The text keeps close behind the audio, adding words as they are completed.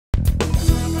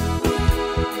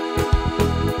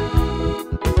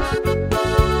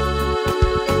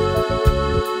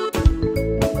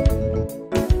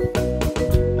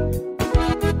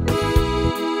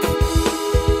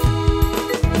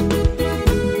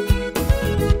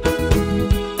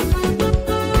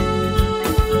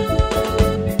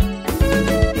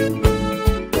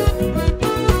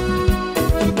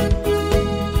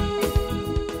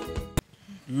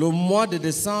mois de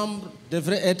décembre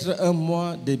devrait être un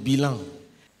mois de bilan.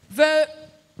 The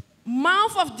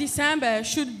month of December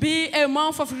should be a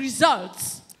month of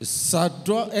results. Ça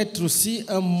doit être aussi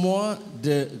un mois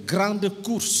de grande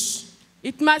course.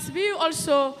 It must be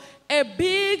also a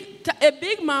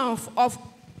big month of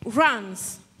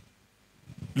runs.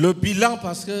 Le bilan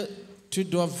parce que tu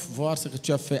dois voir ce que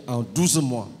tu as fait en 12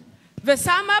 mois. The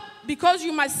sum up because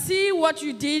you must see what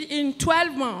you did in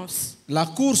 12 months. La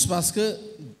course parce que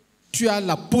tu as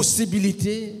la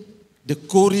possibilité de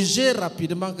corriger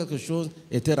rapidement quelque chose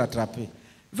et te rattraper.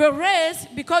 The race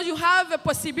because you have the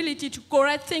possibility to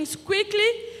correct things quickly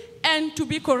and to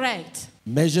be correct.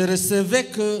 Mais je recevais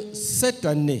que cette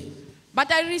année, But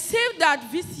I received that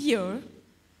this year,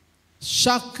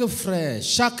 chaque frère,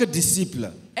 chaque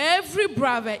disciple every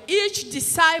brother, each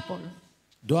disciple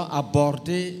doit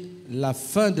aborder la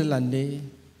fin de l'année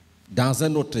dans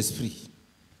un autre esprit.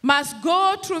 must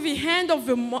go through the end of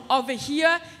the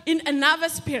year in another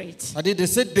spirit. C'est-à-dire de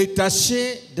se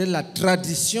détacher de la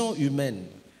tradition humaine.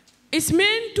 It's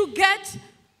meant to get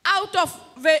out of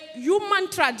the human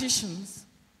traditions,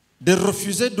 De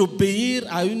refuser d'obéir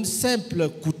à une simple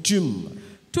coutume.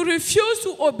 to refuse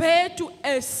to obey to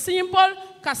a simple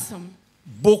custom.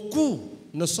 Beaucoup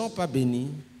ne sont pas bénis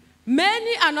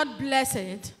Many are not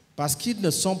blessed parce qu'ils ne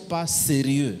sont pas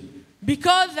sérieux.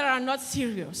 because they are not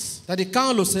serious. C'est-à-dire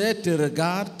quand le Seigneur te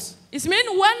regarde, It means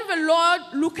when the Lord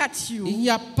look at il you, n'y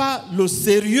a pas le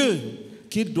sérieux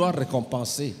qu'il doit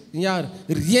récompenser. Il n'y a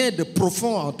rien de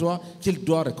profond en toi qu'il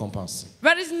doit récompenser.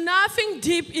 there is nothing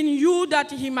deep in you that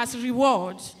he must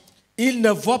reward. Il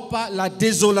ne voit pas la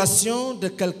désolation de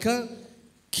quelqu'un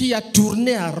qui a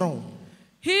tourné à rond.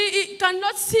 He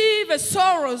cannot see the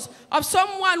sorrows of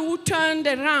someone who turned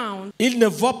around. Il ne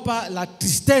voit pas la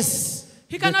tristesse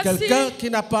He de cannot quelqu'un see qui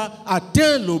n'a pas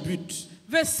atteint le but.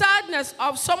 the sadness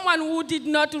of someone who did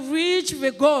not reach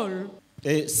the goal.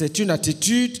 Et c'est une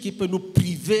attitude qui peut nous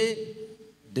priver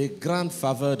des grandes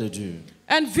faveurs de Dieu.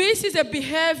 And this is a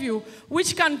behavior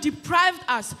which can deprive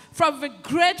us from the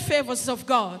great favors of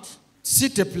God.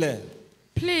 S'il te plaît,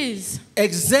 Please,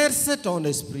 exerce ton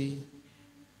esprit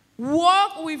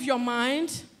walk with your mind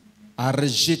à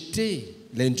rejeter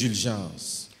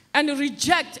l'indulgence. and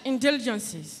reject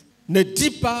indulgences. Ne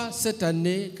dis pas cette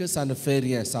année que ça ne fait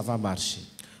rien, ça va marcher.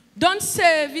 Don't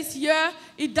say this year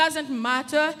it doesn't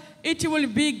matter, it will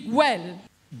be well.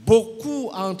 Beaucoup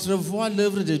entrevoient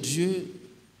l'œuvre de Dieu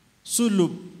sous le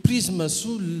prisme,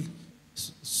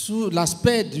 sous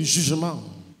l'aspect du jugement.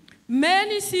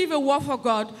 Many see the work of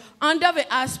God under the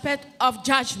aspect of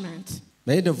judgment.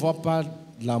 Mais ils ne voient pas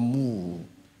l'amour.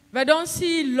 They don't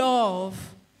see love.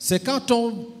 C'est quand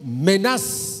on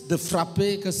menace de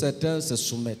frapper que certains se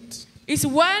soumettent. It's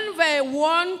when they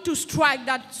want to strike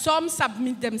that some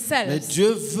submit Mais themselves.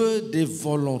 Dieu veut des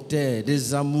volontaires,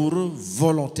 des amoureux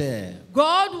volontaires.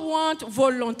 God wants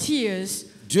volunteers,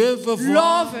 Dieu veut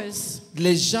voir lovers.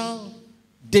 les gens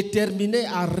déterminés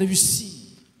à réussir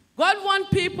God wants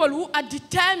people who are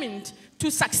determined to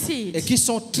et succeed, qui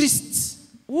sont tristes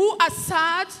who are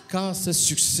sad quand ce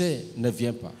succès ne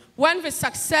vient pas. when the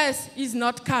success is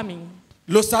not coming.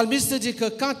 Le psalmiste dit que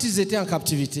quand ils étaient en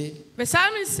captivité, The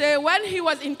psalmist says when he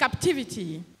was in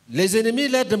captivity, les ennemis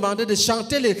leur demandaient de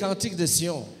chanter les cantiques de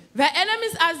Sion. the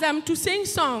enemies asked them to sing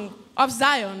song of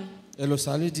Zion. Et le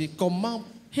psalmiste dit, comment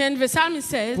And the psalmist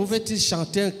says, pouvaient-ils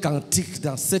chanter un cantique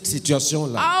dans cette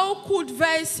situation-là? how could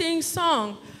they sing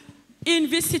song in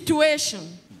this situation?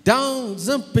 Dans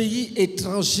un pays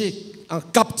étranger, en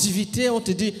captivité, on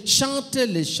te dit, chante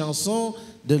les chansons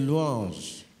de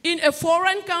louange. In a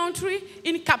foreign country,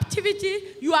 in captivity,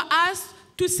 you are asked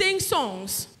to sing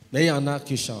songs. Mais il y en a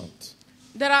qui chantent.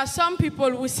 There are some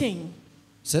people who sing.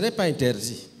 Ce n'est pas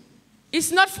interdit,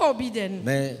 It's not forbidden,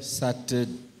 mais ça te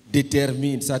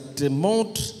détermine, ça te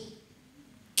montre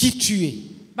qui tu es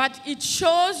but it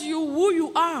shows you who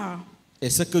you are et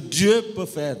ce que Dieu peut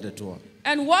faire de toi.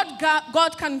 and what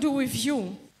God can do with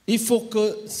you. Il faut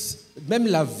que même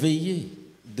la veillée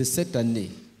de cette année,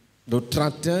 le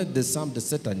 31 décembre de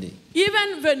cette année,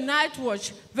 Even the night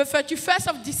watch, the 31st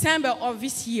of December of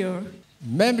this year,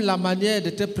 même la manière de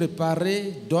te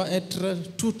préparer doit être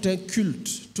tout un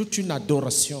culte, toute une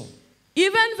adoration.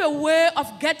 even the way of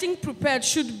getting prepared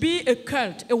should be a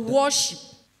cult, a worship.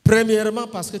 Premièrement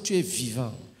parce que tu es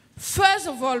vivant First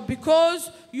of all,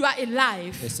 because you are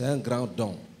alive. et c'est un grand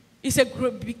don. It's a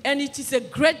great, and it is a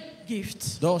great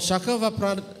gift. Donc chacun va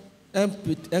prendre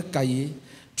un cahier.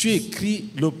 Tu écris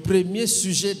le premier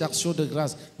sujet d'action de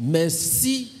grâce.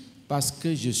 Merci parce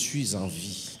que je suis en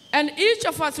vie. And each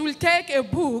of us will take a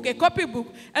book, a copybook,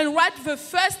 and write the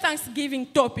first Thanksgiving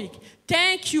topic.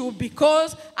 Thank you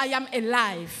because I am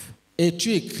alive. et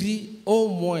tu écris au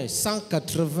moins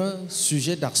 180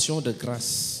 sujets d'action de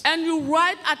grâce. And you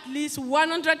write at least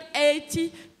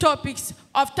 180 topics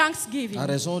of thanksgiving. À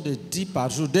raison de 10 par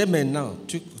jour. Dès maintenant,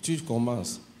 tu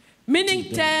commences. Meaning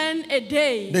 10 a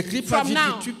day. N'écris pas From vite,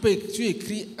 now. tu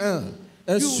écris un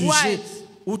You sujet write.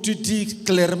 où tu dis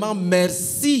clairement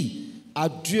merci à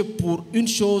Dieu pour une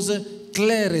chose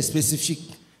claire et spécifique.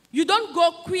 You don't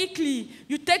go quickly.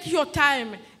 You take your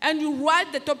time and you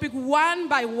write the topic one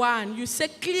by one. You say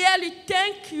clearly,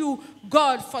 thank you,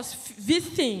 God, for this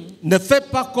thing. Ne fais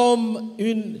pas comme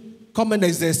un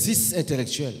exercice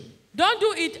intellectuel. Don't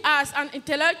do it as an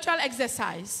intellectual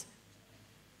exercise.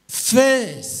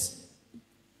 Fais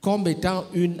comme étant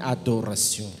une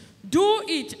adoration. Do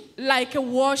it like a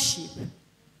worship.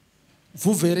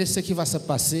 Vous verrez ce qui va se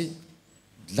passer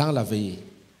dans la veillée.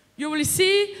 You will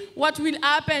see what will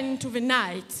happen to the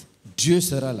night. Dieu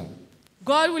sera là.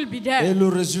 God will be Et there. le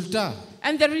résultat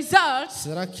And the result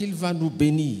sera qu'il va nous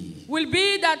bénir will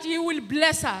be that He will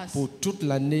bless us pour toute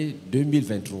l'année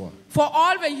 2023. for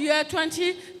all the year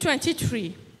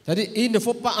 2023. C'est-à-dire, il ne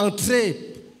faut pas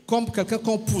entrer comme quelqu'un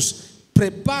qu'on pousse.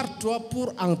 Prépare-toi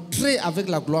pour entrer avec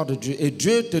la gloire de Dieu et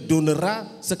Dieu te donnera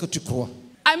ce que tu crois.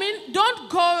 I mean, don't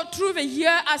go through the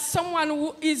year as someone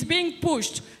who is being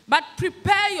pushed, but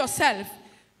prepare yourself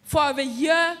for the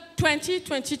year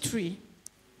 2023.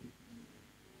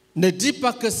 Ne dis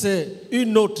pas que c'est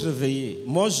une autre veillée.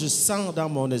 Moi, je sens dans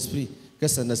mon esprit que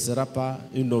ce ne sera pas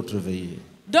une autre veillée.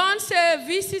 Don't say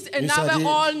this is another C'est-à-dire,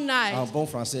 all en night. bon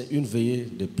français, une veillée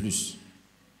de plus.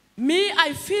 Me,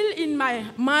 I feel in my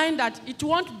mind that it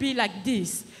won't be like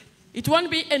this. It won't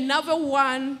be another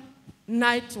one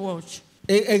night watch.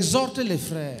 Et exhorte les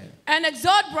frères And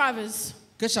exhort brothers,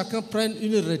 que chacun prenne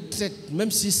une retraite,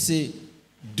 même si c'est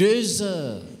 2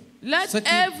 heures. let Si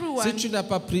everyone tu n'as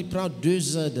pas pris, prends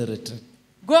 2 heures de retraite.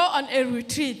 go on a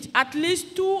retreat, at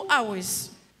least 2 hours,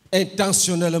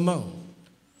 Intentionnellement.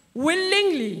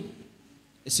 willingly.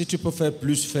 Et si tu peux faire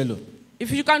plus, fais-le.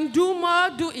 If you can do more,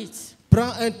 do it.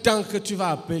 Prends un temps que tu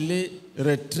vas appeler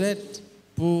retraite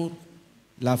pour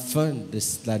la fin de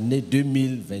l'année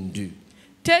 2022.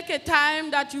 Take a time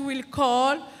that you will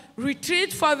call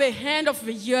retreat for the end of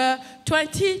the year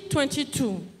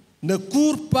 2022. Ne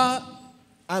cours pas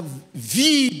à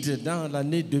vide dans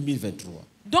l'année 2023.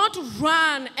 Don't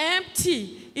run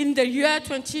empty in the year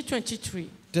 2023.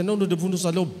 Maintenant, nous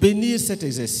allons bénir cet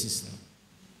exercice.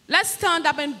 Let's stand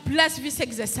up and bless this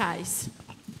exercise.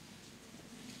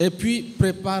 Et puis,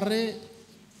 préparer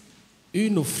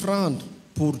une offrande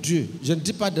pour Dieu. Je ne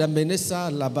dis pas d'amener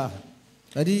ça là-bas.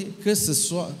 C'est-à-dire que ce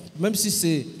soit, même si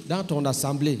c'est dans ton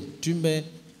assemblée, tu mets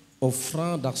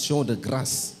offrande d'action de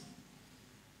grâce.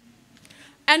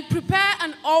 And prepare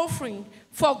an offering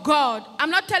for God. I'm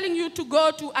not telling you to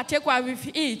go to Atekwa with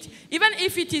it. Even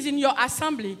if it is in your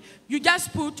assembly, you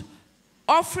just put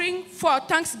offering for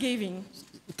thanksgiving.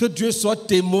 Que Dieu soit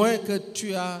témoin que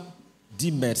tu as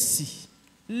dit merci.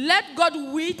 Let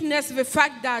God witness the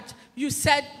fact that you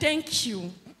said thank you.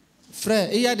 Frère,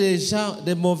 il y a des gens,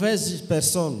 des mauvaises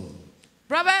personnes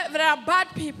Brother, there are bad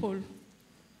people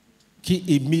qui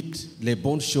imitent les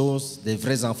bonnes choses des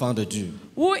vrais enfants de Dieu.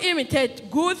 who imitate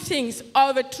good things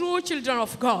of the true children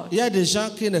of God. Il y a des gens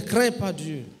qui ne craignent pas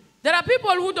Dieu. There are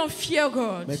people who don't fear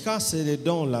God. Mais quand c'est les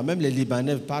dons là, même les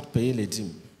Libanais partent payer les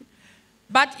dîmes.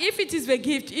 But if it is the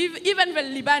gift, even the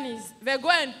Lebanese, they go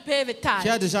and pay the Qui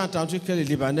a tithe. déjà entendu que les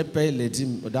Libanais payent les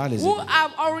dîmes dans les Who églises?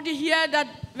 have already heard that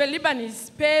the Lebanese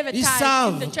pay the Ils tithe in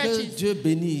savent the que churches. Dieu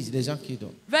bénit les gens qui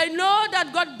donnent. They know that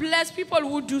God bless people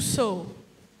who do so.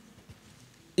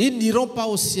 Ils n'iront pas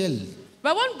au ciel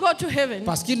They won't go to heaven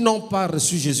parce qu'ils n'ont pas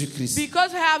reçu Jésus-Christ.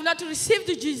 because they have not received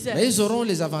Mais Jesus. ils auront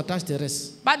les avantages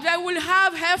terrestres. But they will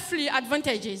have earthly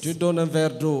advantages. Tu donnes un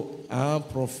verre d'eau à un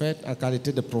prophète en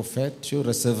qualité de prophète, tu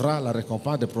recevras la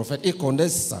récompense des prophètes. Ils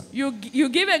connaissent ça. You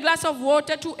give a glass of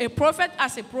water to a prophet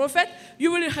as a prophet,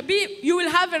 you will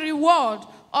have a reward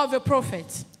of a prophet.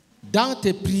 Dans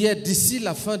tes prières d'ici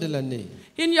la fin de l'année,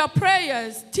 In your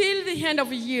prayers till the end of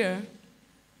the year,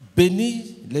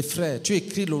 bénis les frères. Tu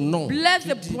écris le nom. bless Tu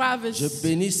the dis, brothers je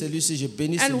bénis celui-ci, je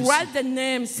bénis and celui-ci. write the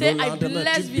name. Say, Le I lendemain,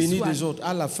 bless tu this bénis one. les autres.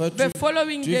 À la fin, The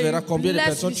following tu day, verras combien de bless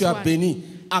personnes this tu as one. bénies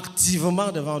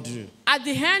activement devant Dieu. At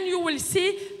the end, you will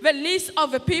see the list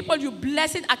of the people you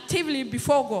blessed actively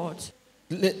before God.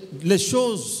 Les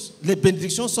choses, les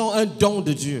bénédictions sont un don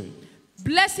de Dieu.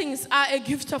 Blessings are a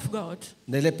gift of God.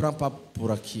 Ne les prends pas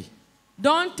pour acquis.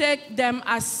 Don't take them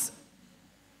as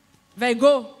they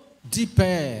go. Dis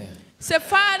Père, Say,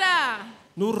 Father,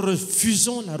 nous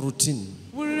refusons la routine.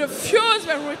 we refuse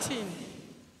the routine.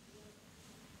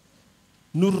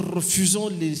 Nous refusons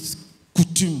les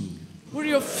coutumes.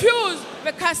 We refuse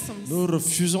the customs. Nous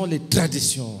refusons les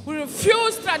traditions. We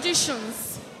refuse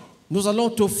traditions. Nous allons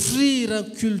t'offrir un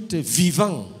culte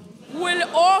vivant, We'll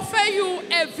offer you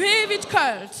a vivid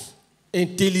cult,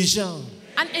 intelligent,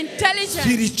 an intelligent,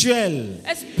 spirituel,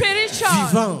 a spiritual,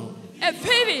 vivant, a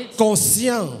vivid,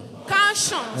 conscient,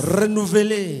 conscience,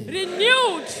 renouvelé.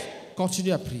 renewed.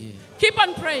 Continue à prier. Keep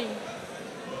on praying.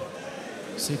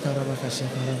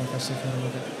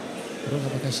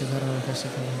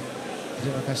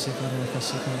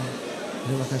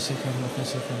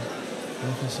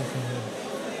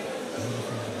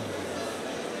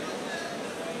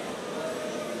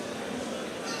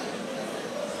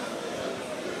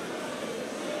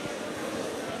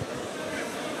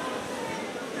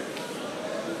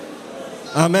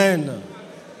 Amen.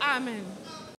 Amen.